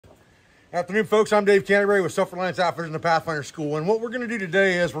Afternoon, folks. I'm Dave Canterbury with Self-Reliance Outfitters in the Pathfinder School. And what we're going to do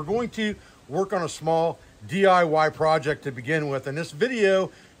today is we're going to work on a small DIY project to begin with. And this video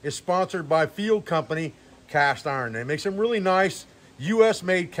is sponsored by Field Company Cast Iron. They make some really nice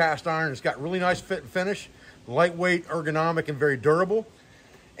US-made cast iron. It's got really nice fit and finish, lightweight, ergonomic, and very durable.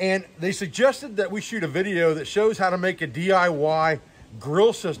 And they suggested that we shoot a video that shows how to make a DIY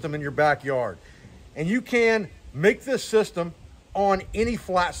grill system in your backyard. And you can make this system on any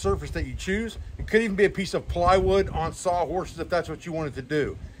flat surface that you choose. It could even be a piece of plywood on sawhorses if that's what you wanted to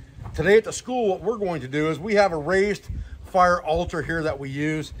do. Today at the school, what we're going to do is we have a raised fire altar here that we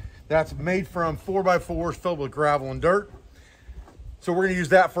use that's made from 4x4s filled with gravel and dirt. So we're going to use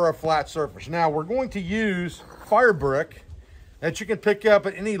that for our flat surface. Now we're going to use fire brick that you can pick up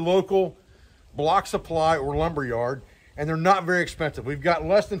at any local block supply or lumber yard, and they're not very expensive. We've got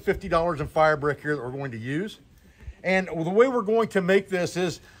less than $50 in fire brick here that we're going to use. And the way we're going to make this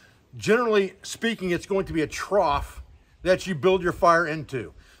is, generally speaking, it's going to be a trough that you build your fire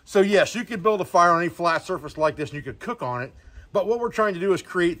into. So yes, you could build a fire on any flat surface like this and you could cook on it. But what we're trying to do is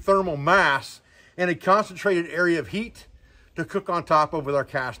create thermal mass and a concentrated area of heat to cook on top of with our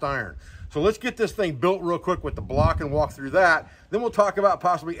cast iron. So let's get this thing built real quick with the block and walk through that. Then we'll talk about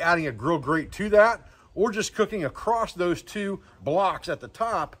possibly adding a grill grate to that, or just cooking across those two blocks at the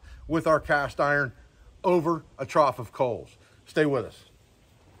top with our cast iron over a trough of coals. Stay with us.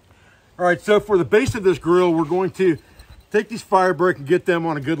 All right, so for the base of this grill, we're going to take these fire brick and get them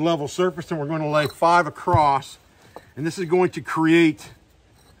on a good level surface, and we're going to lay 5 across. And this is going to create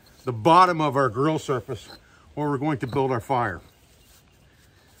the bottom of our grill surface where we're going to build our fire.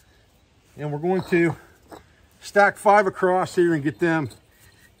 And we're going to stack 5 across here and get them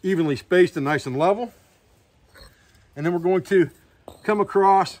evenly spaced and nice and level. And then we're going to come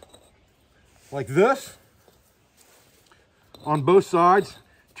across like this on both sides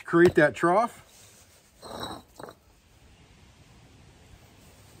to create that trough.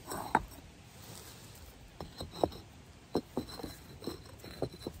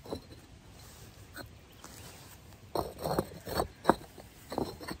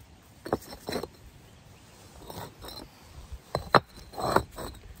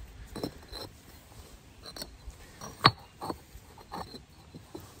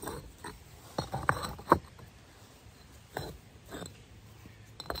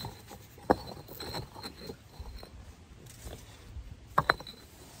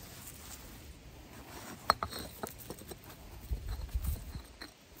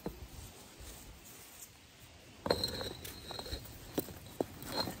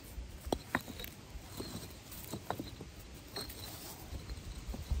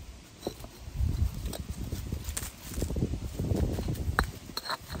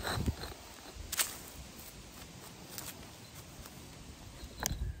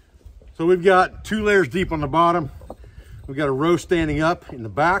 So we've got 2 layers deep on the bottom. We've got a row standing up in the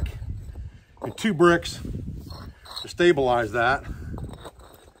back and 2 bricks to stabilize that.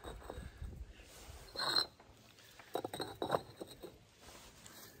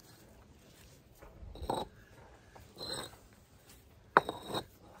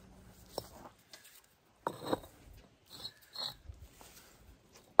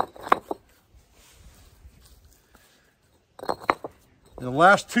 And the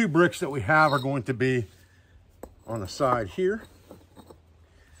last 2 bricks that we have are going to be on the side here.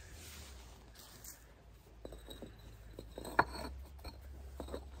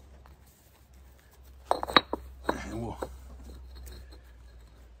 And we'll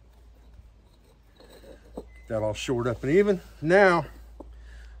get that all shored up and even. Now,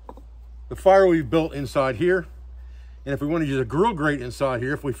 the fire will be built inside here. And if we want to use a grill grate inside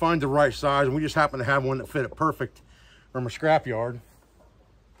here, if we find the right size, and we just happen to have one that fit it perfect from a scrapyard,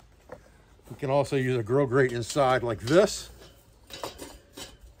 we can also use a grill grate inside like this,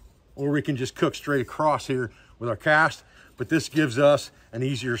 or we can just cook straight across here with our cast, but this gives us an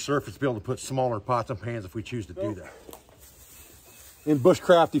easier surface to be able to put smaller pots and pans if we choose to do that. In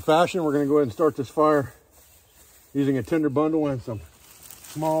bushcrafty fashion, we're going to go ahead and start this fire using a tinder bundle and some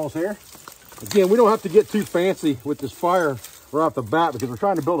smalls here. Again, we don't have to get too fancy with this fire right off the bat because we're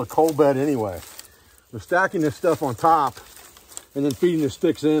trying to build a coal bed anyway. So stacking this stuff on top and then feeding the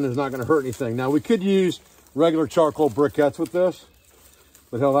sticks in is not going to hurt anything. Now, we could use regular charcoal briquettes with this,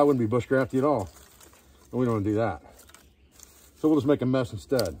 but hell, that wouldn't be bushcrafty at all. And we don't want to do that. So we'll just make a mess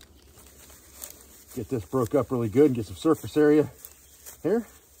instead. Get this broke up really good and get some surface area here.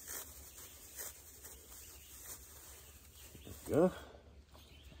 There we go.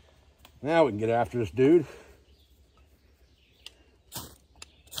 Now we can get after this dude.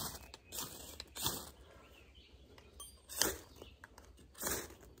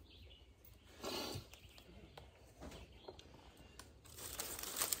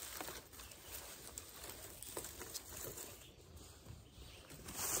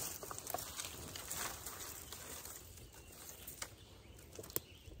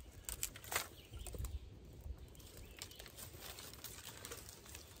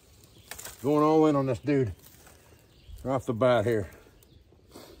 Going all in on this dude. Right off the bat here.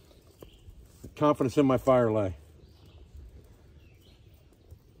 Confidence in my fire lay.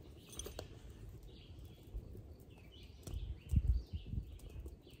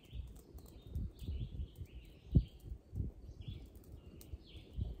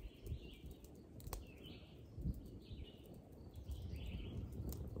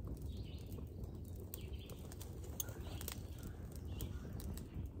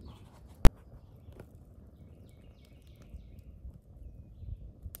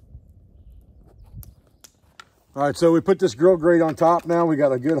 All right, so we put this grill grate on top now. We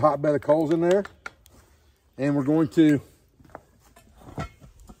got a good hot bed of coals in there. And we're going to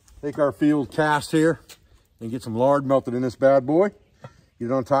take our field cast here and get some lard melted in this bad boy. Get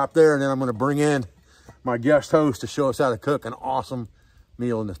it on top there, and then I'm gonna bring in my guest host to show us how to cook an awesome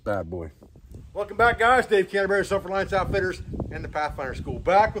meal in this bad boy. Welcome back, guys. Dave Canterbury, Self Reliance Outfitters and the Pathfinder School.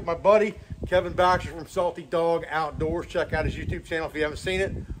 Back with my buddy, Kevin Baxter from Salty Dog Outdoors. Check out his YouTube channel if you haven't seen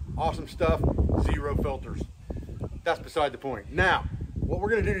it. Awesome stuff, zero filters. That's beside the point. Now, what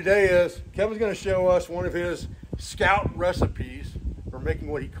we're gonna do today is, Kevin's gonna show us one of his scout recipes for making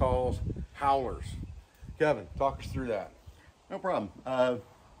what he calls howlers. Kevin, talk us through that. No problem.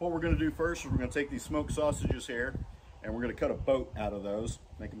 What we're gonna do first is we're gonna take these smoked sausages here and we're gonna cut a boat out of those,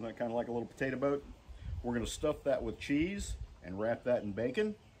 make them kind of like a little potato boat. We're gonna stuff that with cheese and wrap that in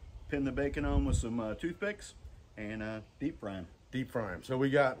bacon, pin the bacon on with some toothpicks, and deep fry them. Deep fry them. So we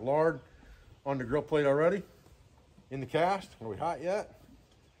got lard on the grill plate already. In the cast. Are we hot yet?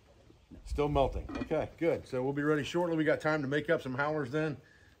 Still melting. Okay, good. So we'll be ready shortly. We got time to make up some howlers then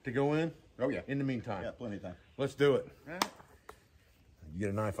to go in. Oh yeah. In the meantime. Yeah, plenty of time. Let's do it. All right. You get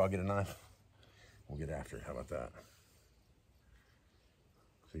a knife, I'll get a knife. We'll get after it. How about that?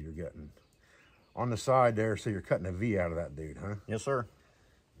 So you're getting on the side there, so you're cutting a V out of that dude, huh? Yes, sir.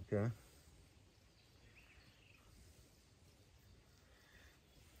 Okay.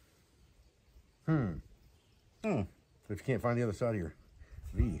 If you can't find the other side of your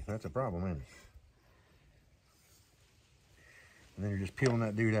V, that's a problem, ain't it? And then you're just peeling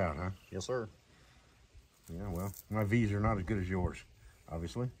that dude out, huh? Yes, sir. Yeah, well, my V's are not as good as yours,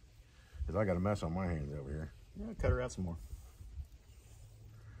 obviously, because I got a mess on my hands over here. Yeah, cut her out some more.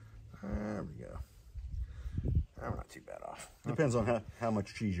 There we go. I'm not too bad off. Depends on how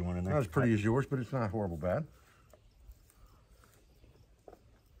much cheese you want in there. Not as pretty as yours, but it's not horrible bad.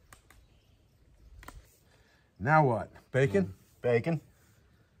 Now what? Bacon? Bacon.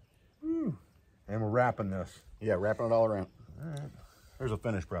 And we're wrapping this. Yeah, wrapping it all around. All right. There's a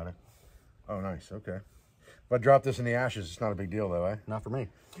finished product. Oh, nice. Okay. If I drop this in the ashes, it's not a big deal, though, eh? Not for me.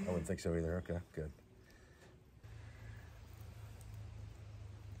 I wouldn't think so either. Okay, good.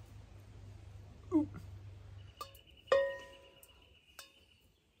 Ooh.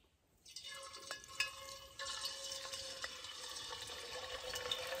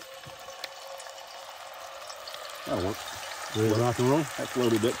 That'll work. Ready to rock and roll? That's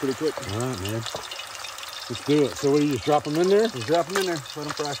loaded up pretty quick. All right, man. Let's do it. So what do you just drop them in there? Just drop them in there. Let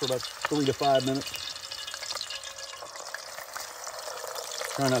them fry for about 3 to 5 minutes.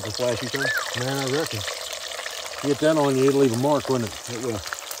 Try not to flash each other. Man, I reckon. Get that on you, it'll leave a mark, wouldn't it? It will.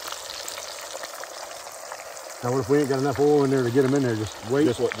 Now, what if we ain't got enough oil in there to get them in there? Just wait?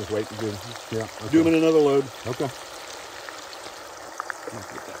 Just wait. Yeah. Okay. Do them in another load. Okay.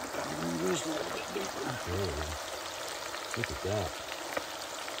 Look at that.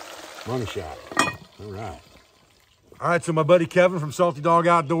 Money shot. All right. All right, so my buddy Kevin from Salty Dog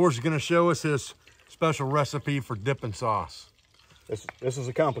Outdoors is going to show us his special recipe for dipping sauce. This is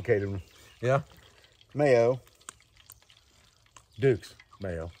a complicated one. Yeah? Mayo. Duke's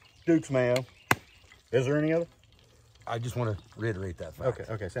mayo. Duke's mayo. Is there any other? I just want to reiterate that fact.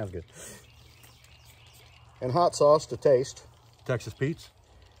 Okay, sounds good. And hot sauce to taste. Texas Pete's.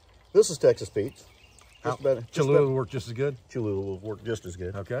 This is Texas Pete's. Cholula will work just as good? Cholula will work just as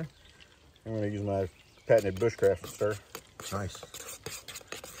good. Okay. I'm going to use my patented bushcraft stir. Nice.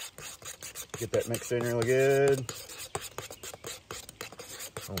 Get that mixed in really good.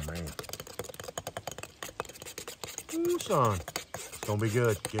 Oh, man. Ooh, son. It's going to be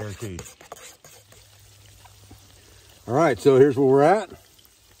good, guaranteed. All right, so here's where we're at.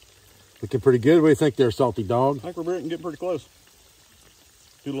 Looking pretty good. What do you think there, Salty Dog? I think we're getting pretty close.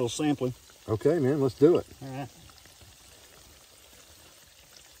 Do a little sampling. Okay, man, let's do it. All right.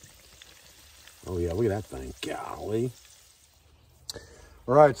 Oh, yeah, look at that thing. Golly.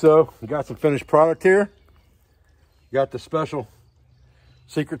 All right, so we got some finished product here. Got the special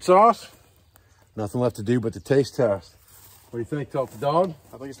secret sauce. Nothing left to do but the taste test. What do you think, Salty Dog?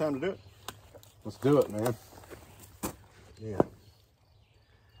 I think it's time to do it. Let's do it, man. Yeah.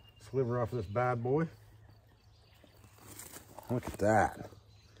 sliver off of this bad boy. Look at that.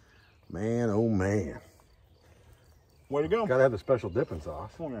 Man, oh man. Way to go. Gotta have the special dipping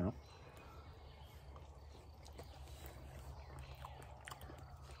sauce. Oh, yeah.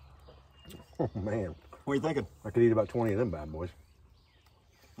 Oh man. What are you thinking? I could eat about 20 of them bad boys.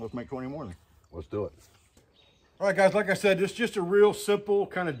 Let's make 20 more then. Let's do it. All right, guys, like I said, it's just a real simple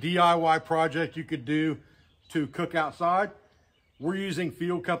kind of DIY project you could do to cook outside. We're using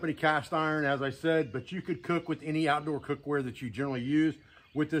Field Company cast iron, as I said, but you could cook with any outdoor cookware that you generally use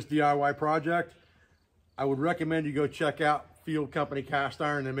with this DIY project. I would recommend you go check out Field Company cast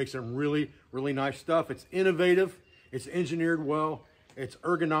iron. They make some really, really nice stuff. It's innovative. It's engineered well. It's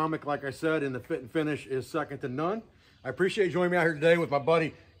ergonomic, like I said, and the fit and finish is second to none. I appreciate you joining me out here today with my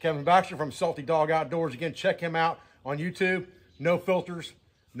buddy Kevin Baxter from Salty Dog Outdoors. Again, check him out on YouTube. No filters,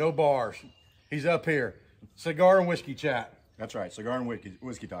 no bars. He's up here. Cigar and whiskey chat. That's right. Cigar and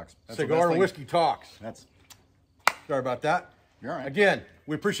whiskey talks. That's Cigar and whiskey talks. That's. Sorry about that. You're all right. Again,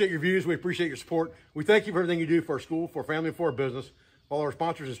 we appreciate your views. We appreciate your support. We thank you for everything you do for our school, for our family, and for our business. Follow our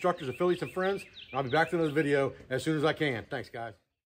sponsors, instructors, affiliates, and friends. And I'll be back to another video as soon as I can. Thanks, guys.